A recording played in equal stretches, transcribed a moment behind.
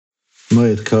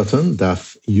Moed Katan,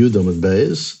 Daf Yudom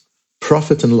Beis,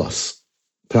 profit and loss.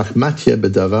 Pragmatia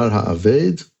bedavar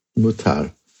ha'aved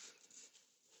mutar.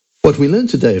 What we learned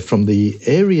today from the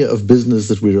area of business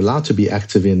that we're allowed to be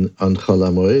active in on Chol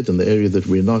HaMoed and the area that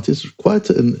we're not is quite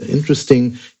an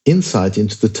interesting insight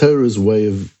into the Torah's way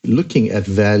of looking at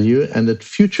value and at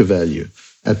future value,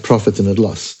 at profit and at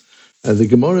loss. The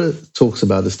Gemara talks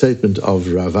about a statement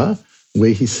of Rava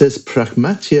where he says,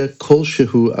 Pragmatia kol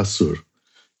shehu asur.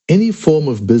 Any form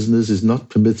of business is not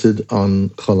permitted on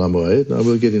Chol HaMoed. Now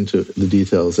we'll get into the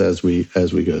details as we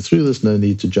go through this. No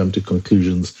need to jump to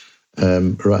conclusions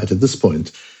right at this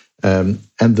point. And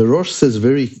the Rosh says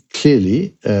very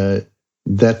clearly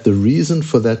that the reason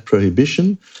for that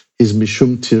prohibition is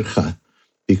mishum tircha,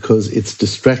 because it's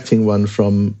distracting one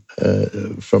from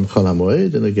Chol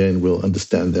HaMoed, and again we'll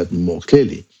understand that more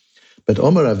clearly. But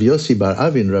Omar Rabbi Yossi Bar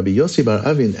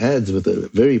Avin adds with a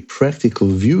very practical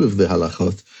view of the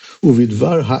halachot,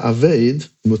 uvidvar ha'aved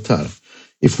mutar.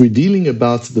 If we're dealing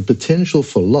about the potential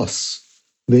for loss,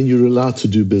 then you're allowed to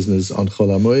do business on Chol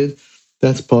HaMoed.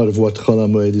 That's part of what Chol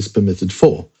HaMoed is permitted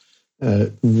for.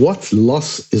 What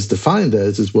loss is defined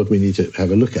as is what we need to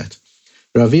have a look at.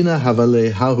 Ravina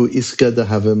havale hahu iskada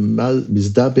have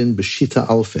mizdabin b'shita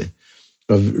alfe.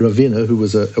 Ravina, who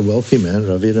was a wealthy man,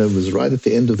 Ravina was right at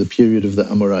the end of the period of the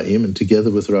Amoraim, and together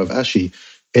with Rav Ashi,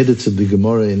 edited the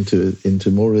Gemara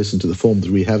into more or less into the form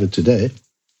that we have it today.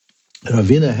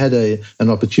 Ravina had an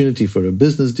opportunity for a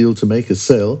business deal to make a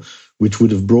sale, which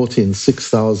would have brought in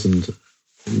 6,000,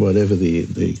 whatever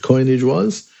the coinage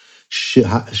was. He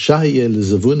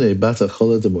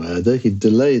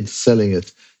delayed selling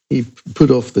it. He put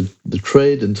off the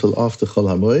trade until after Chol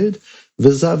HaMoed.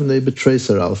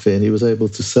 And he was able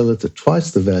to sell it at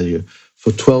twice the value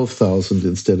for 12,000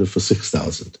 instead of for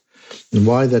 6,000. And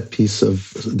why that piece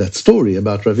of that story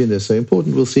about Ravina is so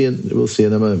important, we'll see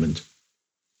in a moment.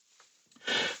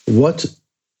 What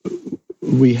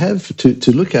we have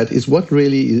to look at is what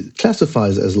really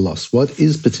classifies as loss. What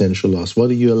is potential loss? What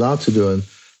are you allowed to do on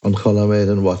Chol HaMoed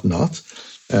and what not?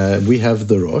 We have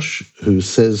the Rosh, who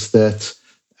says that,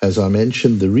 as I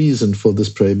mentioned, the reason for this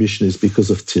prohibition is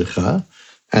because of tircha,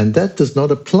 and that does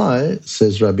not apply,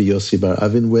 says Rabbi Yossi Bar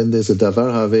Avin, when there's a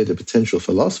davar ha'aved, a potential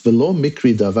for loss, v'lo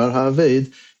mikri davar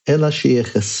ha'aved, ela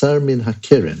sheyechesar min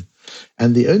hakeren.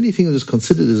 And the only thing that is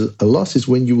considered as a loss is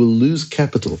when you will lose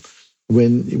capital,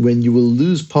 when you will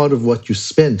lose part of what you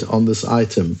spent on this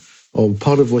item, or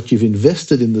part of what you've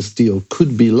invested in this deal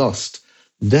could be lost.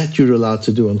 That you're allowed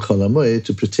to do on Chol HaMoed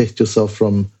to protect yourself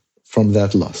from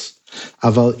that loss.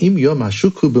 Aval im yom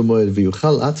hashukhu b'moed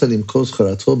v'yuchal ata limkos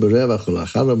charato b'revach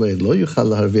ulachar ha'moed lo yuchal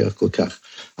laharviach kol kach.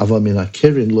 Aval min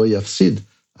ha'keren lo yafsid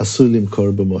asur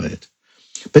limkor b'moed.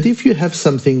 But if you have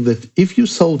something that, if you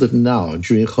sold it now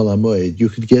during Chol HaMoed, you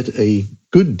could get a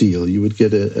good deal, you would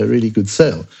get a really good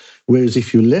sale. Whereas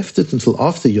if you left it until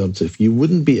after Yom Tov, you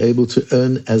wouldn't be able to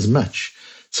earn as much.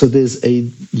 So there's a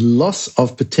loss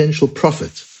of potential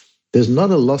profit. There's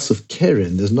not a loss of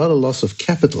keren, there's not a loss of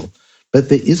capital, but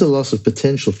there is a loss of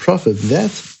potential profit.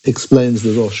 That, explains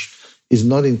the Rosh, is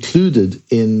not included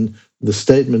in the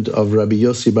statement of Rabbi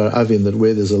Yossi Bar Avin that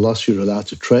where there's a loss you're allowed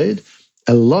to trade.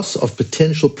 A loss of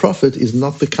potential profit is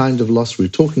not the kind of loss we're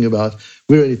talking about.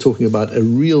 We're only talking about a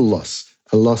real loss,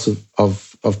 a loss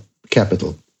of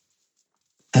capital.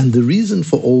 And the reason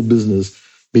for all business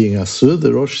being asur,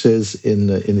 the Rosh says in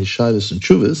his Shailos and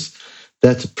Chuvas,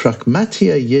 that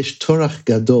pragmatia yesh torach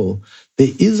gadol,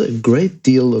 there is a great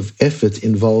deal of effort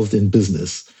involved in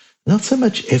business. Not so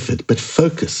much effort, but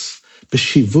focus.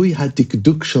 B'shivui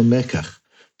hadikduk shel mekach,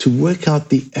 to work out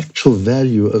the actual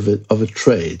value of a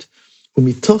trade.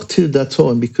 Umitoch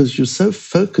tirdato, and because you're so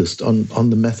focused on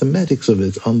the mathematics of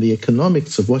it, on the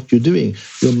economics of what you're doing,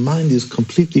 your mind is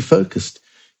completely focused.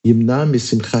 Yimna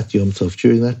misimchat Yom Tov.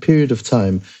 During that period of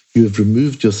time, you have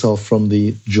removed yourself from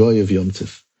the joy of Yom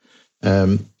Tov.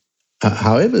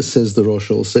 However, says the Rosh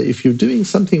also, if you're doing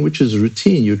something which is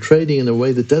routine, you're trading in a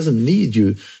way that doesn't need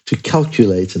you to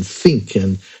calculate and think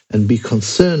and be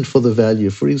concerned for the value.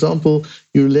 For example,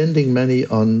 you're lending money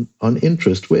on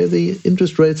interest, where the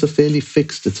interest rates are fairly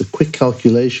fixed. It's a quick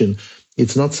calculation.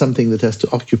 It's not something that has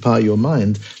to occupy your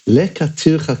mind. Leka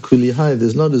tircha kulihai,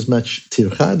 there's not as much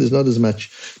tircha, there's not as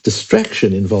much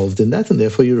distraction involved in that, and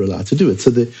therefore you're allowed to do it. So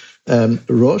the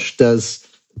Rosh does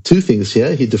two things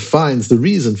here. He defines the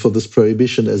reason for this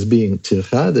prohibition as being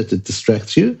tircha, that it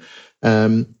distracts you.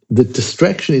 The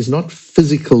distraction is not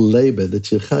physical labor. The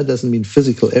tircha doesn't mean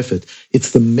physical effort.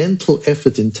 It's the mental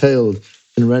effort entailed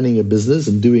in running a business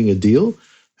and doing a deal.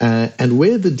 And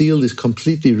where the deal is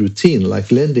completely routine, like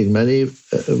lending money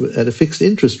at a fixed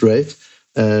interest rate,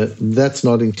 that's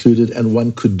not included, and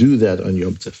one could do that on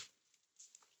Yom Tov.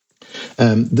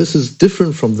 This is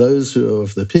different from those who are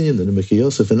of the opinion, the Nehemiah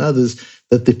Yosef and others,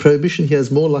 that the prohibition here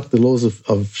is more like the laws of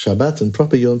Shabbat and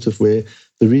proper Yom Tov, where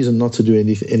the reason not to do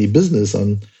any business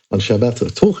on Shabbat or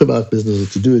talk about business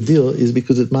or to do a deal is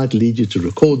because it might lead you to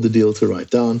record the deal, to write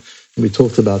down. And we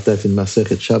talked about that in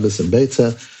Masechet Shabbos and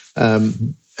Beitza.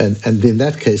 And in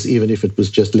that case, even if it was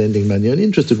just lending money on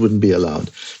interest, it wouldn't be allowed.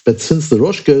 But since the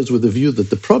Rosh goes with the view that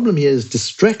the problem here is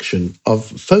distraction of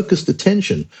focused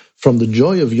attention from the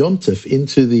joy of Yom Tov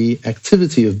into the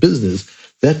activity of business,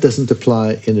 that doesn't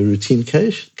apply in a routine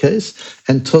case.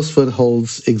 And Tosfot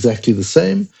holds exactly the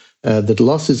same, that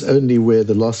loss is only where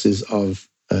the loss is of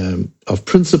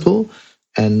principle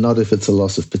and not if it's a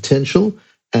loss of potential,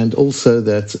 and also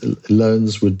that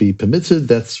loans would be permitted.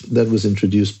 That was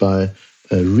introduced by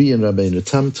Ri and Rabbeinu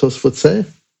Tam, Tosfot say.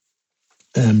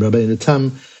 Rabbeinu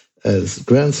Tam,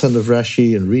 grandson of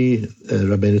Rashi, and Ri,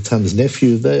 Rabbeinu Tam's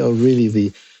nephew, they are really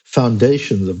the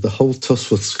foundations of the whole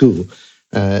Tosfot school.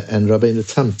 And Rabbeinu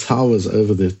Tam towers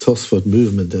over the Tosfot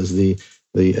movement as the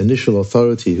initial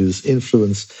authority whose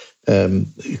influence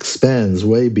expands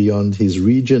way beyond his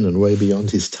region and way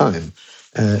beyond his time.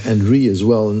 And Ri as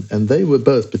well, and they were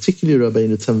both, particularly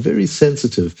Rabbeinu Tam, very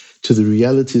sensitive to the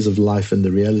realities of life and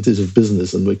the realities of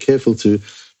business, and were careful to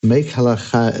make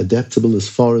halakha adaptable as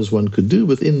far as one could do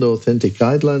within the authentic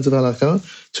guidelines of halakha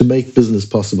to make business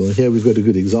possible. And here we've got a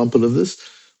good example of this,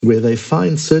 where they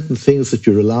find certain things that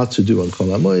you're allowed to do on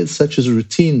Chol HaMoed, such as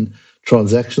routine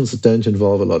transactions that don't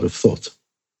involve a lot of thought.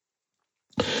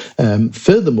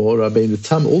 Furthermore, Rabbeinu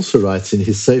Tam also writes in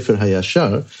his Sefer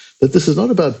HaYashar that this is not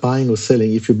about buying or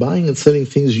selling. If you're buying and selling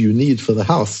things you need for the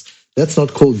house, that's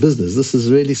not called business. This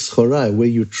is really schorah, where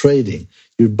you're trading.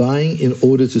 You're buying in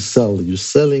order to sell. You're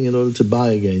selling in order to buy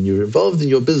again. You're involved in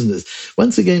your business.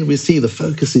 Once again, we see the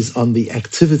focus is on the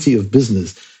activity of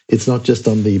business. It's not just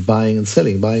on the buying and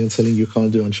selling. Buying and selling you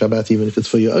can't do on Shabbat, even if it's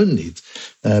for your own needs.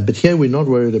 But here we're not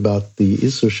worried about the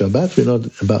Isur Shabbat.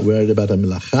 We're not worried about a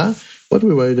melacha. What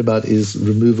we're worried about is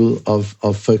removal of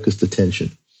focused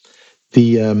attention.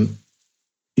 The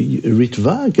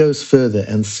Ritva goes further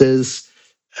and says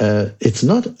it's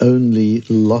not only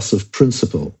loss of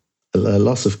principle, a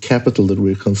loss of capital that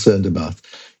we're concerned about.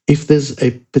 If there's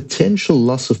a potential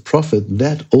loss of profit,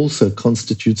 that also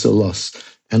constitutes a loss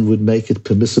and would make it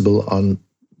permissible on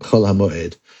Chol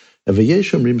HaMoed.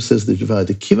 V'yesh Omrim, says the Ritva,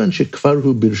 Kivan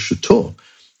shekvarhu birshuto,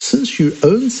 since you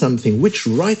own something which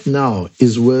right now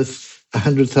is worth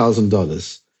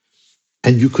 $100,000,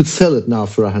 and you could sell it now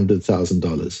for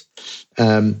 $100,000.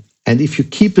 And if you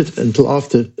keep it until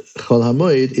after Chol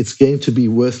HaMoed, it's going to be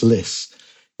worth less.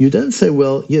 You don't say,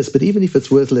 well, yes, but even if it's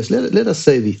worth less, let us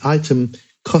say the item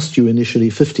cost you initially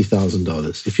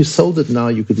 $50,000. If you sold it now,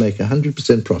 you could make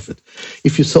 100% profit.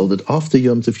 If you sold it after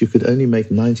Yom Tov, you could only make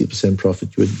 90%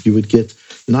 profit. You would get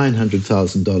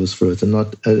 $900,000 for it, and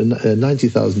not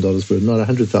 $90,000 for it, not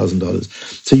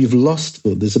 $100,000. So you've lost.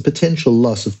 Well, there's a potential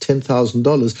loss of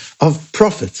 $10,000 of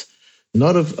profit,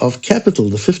 not of capital.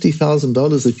 The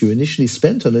 $50,000 that you initially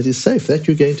spent on it is safe. That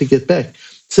you're going to get back.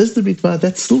 Says the Ritva,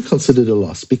 that's still considered a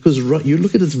loss because you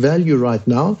look at its value right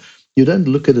now. You don't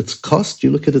look at its cost, you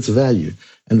look at its value.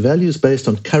 And value is based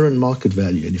on current market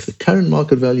value. And if the current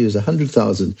market value is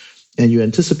 100,000 and you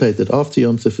anticipate that after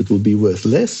Yom Tov it will be worth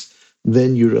less,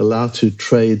 then you're allowed to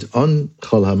trade on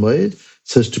Chol HaMoed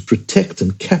so as to protect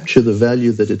and capture the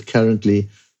value that it currently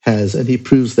has. And he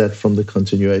proves that from the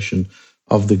continuation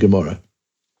of the Gemara.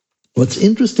 What's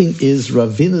interesting is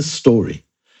Ravina's story.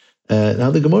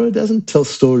 Now, the Gemara doesn't tell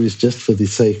stories just for the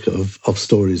sake of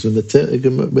stories. When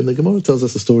the Gemara tells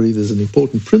us a story, there's an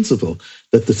important principle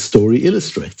that the story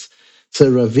illustrates. So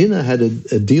Ravina had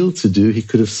a deal to do. He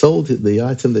could have sold the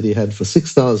item that he had for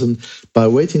 $6,000. By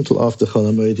waiting till after Chol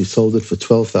HaMoed, he sold it for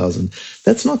 $12,000.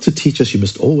 That's not to teach us you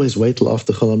must always wait till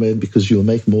after Chol HaMoed because you'll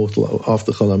make more till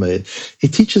after Chol HaMoed.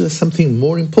 It teaches us something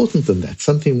more important than that,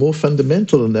 something more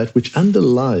fundamental than that, which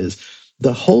underlies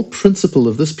the whole principle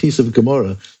of this piece of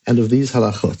Gemara and of these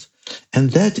halachot. And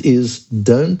that is,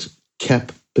 don't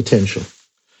cap potential.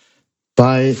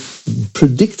 By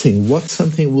predicting what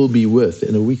something will be worth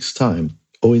in a week's time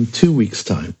or in 2 weeks'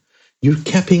 time, you're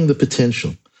capping the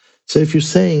potential. So if you're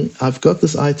saying, I've got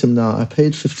this item now, I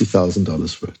paid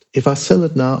 $50,000 for it. If I sell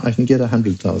it now, I can get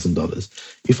 $100,000.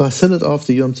 If I sell it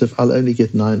after Yom Tov, I'll only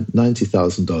get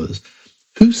 $90,000.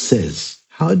 Who says?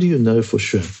 How do you know for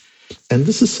sure? And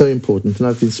this is so important, and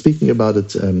I've been speaking about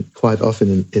it quite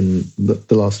often in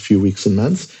the last few weeks and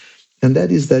months, and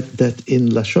that is that in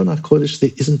Lashon HaKodesh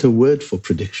there isn't a word for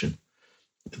prediction.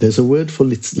 There's a word for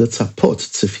letzapot,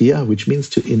 tzefiyah, which means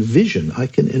to envision. I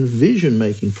can envision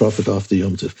making profit after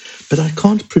Yom Tov, but I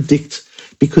can't predict,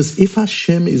 because if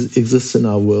Hashem exists in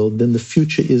our world, then the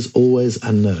future is always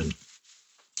unknown.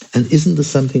 And isn't this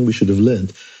something we should have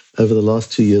learned over the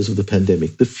last 2 years of the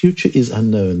pandemic? The future is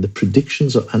unknown. The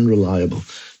predictions are unreliable.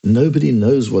 Nobody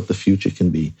knows what the future can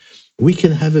be. We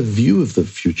can have a view of the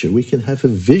future. We can have a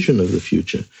vision of the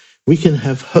future. We can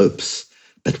have hopes,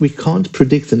 but we can't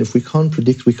predict. And if we can't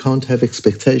predict, we can't have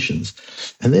expectations.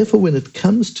 And therefore, when it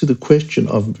comes to the question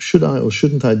of should I or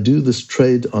shouldn't I do this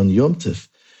trade on Yom Tov,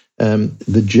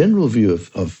 the general view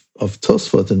of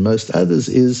Tosfot and most others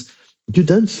is you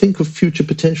don't think of future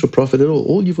potential profit at all.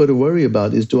 All you've got to worry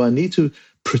about is, do I need to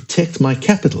protect my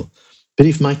capital? But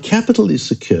if my capital is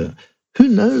secure, who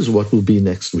knows what will be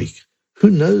next week? Who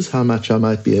knows how much I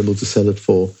might be able to sell it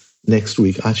for next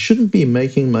week? I shouldn't be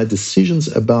making my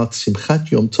decisions about Simchat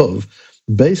Yom Tov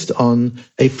based on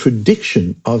a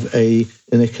prediction of an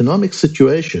economic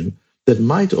situation that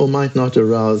might or might not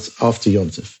arise after Yom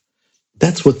Tov.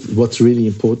 That's what's really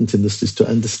important in this, is to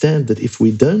understand that if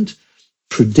we don't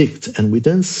predict and we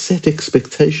don't set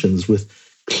expectations with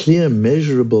clear,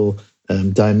 measurable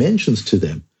dimensions to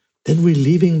them, then we're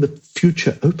leaving the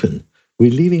future open.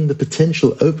 We're leaving the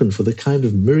potential open for the kind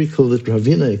of miracle that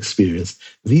Ravina experienced.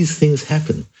 These things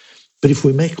happen. But if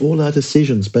we make all our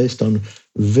decisions based on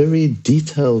very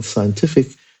detailed scientific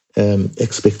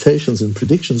expectations and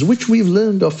predictions, which we've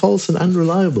learned are false and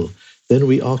unreliable, then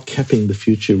we are capping the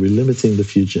future, we're limiting the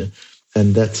future,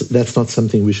 and that's not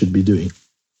something we should be doing.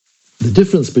 The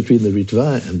difference between the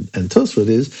Ritva and Tosfot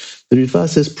is the Ritva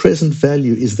says present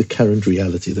value is the current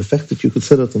reality. The fact that you could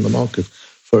sell it on the market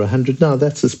for 100 now,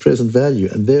 that's its present value.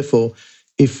 And therefore,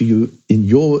 if you, in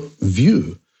your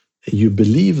view, you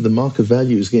believe the market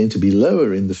value is going to be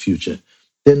lower in the future,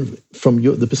 then from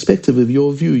the perspective of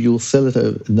your view, you'll sell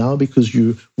it now because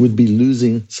you would be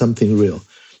losing something real.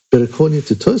 But according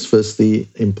to Tosfos, the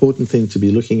important thing to be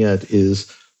looking at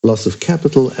is loss of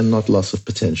capital and not loss of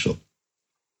potential.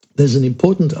 There's an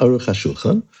important Aruch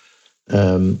HaShulchan.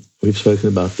 We've spoken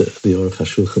about the Aruch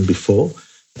HaShulchan before,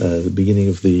 the beginning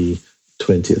of the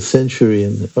 20th century,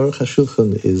 and Aruch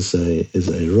HaShulchan is a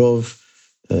Rov.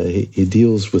 He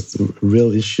deals with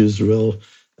real issues, real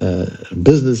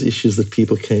business issues that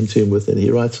people came to him with, and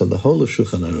he writes on the whole of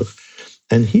Shulchan Aruch.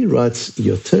 And he writes,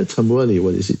 Yoter Tamuali,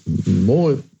 what is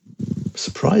more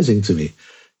surprising to me,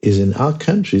 is in our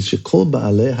countries, Shekol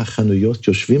Ba'alei HaChanuyot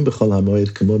Yoshvim B'chol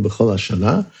HaMoed Kamo B'chol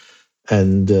HaShana.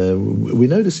 And we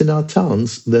notice in our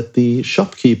towns that the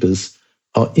shopkeepers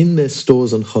are in their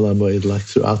stores on Chol HaMoed like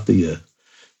throughout the year.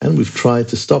 And we've tried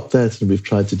to stop that, and we've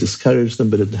tried to discourage them,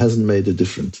 but it hasn't made a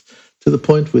difference, to the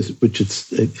point with which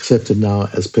it's accepted now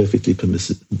as perfectly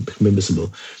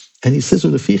permissible. And he says,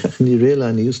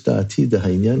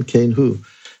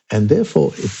 and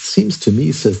therefore, it seems to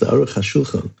me, says the Aruch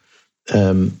HaShulchan,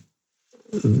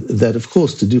 that, of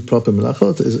course, to do proper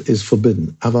melachot is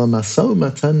forbidden. Aval masau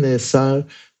matan ne'esar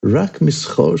rak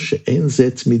mischor she'en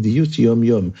zet midiyut yom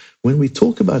yom. When we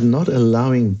talk about not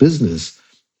allowing business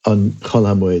on Chol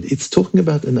HaMoed, it's talking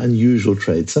about an unusual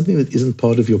trade, something that isn't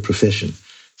part of your profession,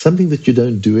 something that you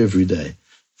don't do every day.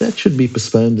 That should be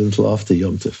postponed until after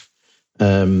Yom Tov,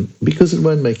 because it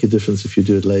won't make a difference if you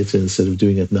do it later instead of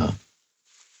doing it now.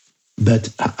 But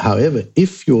however,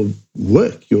 if your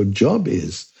work, your job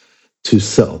is to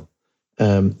sell,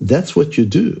 that's what you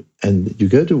do. And you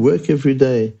go to work every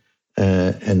day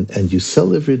and you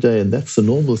sell every day, and that's the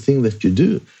normal thing that you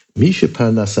do. Misha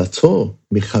parnasato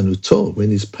michanuto, when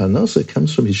his parnasa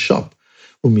comes from his shop,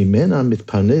 umimena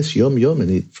mitparnes yom yom,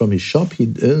 and from his shop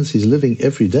he earns his living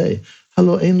every day.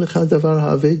 Halo ein lecha davar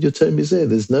ha'aved yoter mizeh.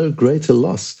 There's no greater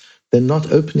loss than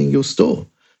not opening your store.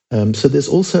 So there's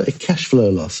also a cash flow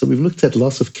loss. So we've looked at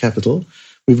loss of capital,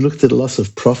 we've looked at loss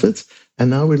of profit, and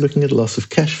now we're looking at loss of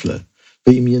cash flow.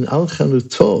 And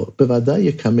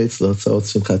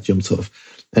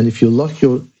if you lock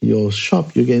your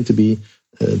shop, you're going to be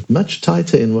much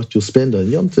tighter in what you'll spend on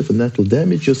Yom Tov, and that will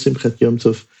damage your Simchat Yom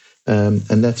Tov.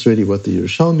 And that's really what the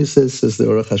Yerushalmi says the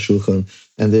Aruch HaShulchan,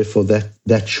 and therefore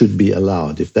that should be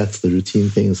allowed if that's the routine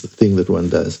thing that one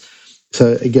does.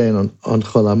 So again, on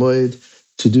Chol HaMoed,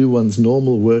 to do one's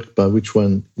normal work by which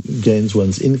one gains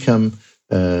one's income,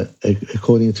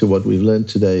 according to what we've learned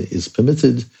today, is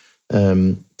permitted.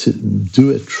 To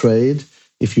do a trade,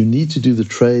 if you need to do the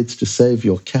trades to save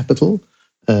your capital,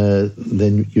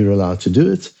 then you're allowed to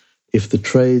do it. If the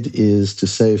trade is to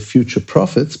save future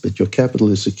profits, but your capital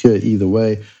is secure either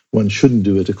way, one shouldn't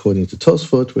do it according to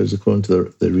Tosfot, whereas according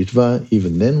to the Ritva,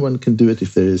 even then one can do it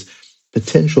if there is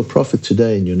potential profit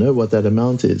today and you know what that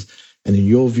amount is. and in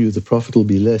your view the profit will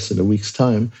be less in a week's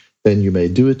time, then you may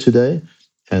do it today.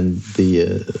 And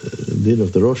the din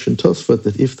of the Rosh and Tosfot,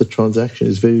 that if the transaction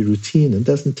is very routine and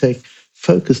doesn't take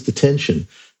focused attention,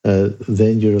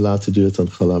 then you're allowed to do it on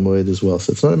Chol HaMoed as well.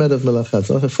 So it's not a matter of melacha, it's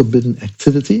not a forbidden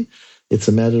activity. It's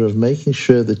a matter of making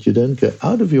sure that you don't go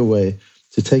out of your way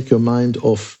to take your mind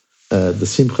off the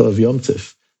Simcha of Yom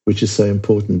Tov, which is so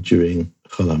important during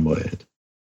Chol HaMoed.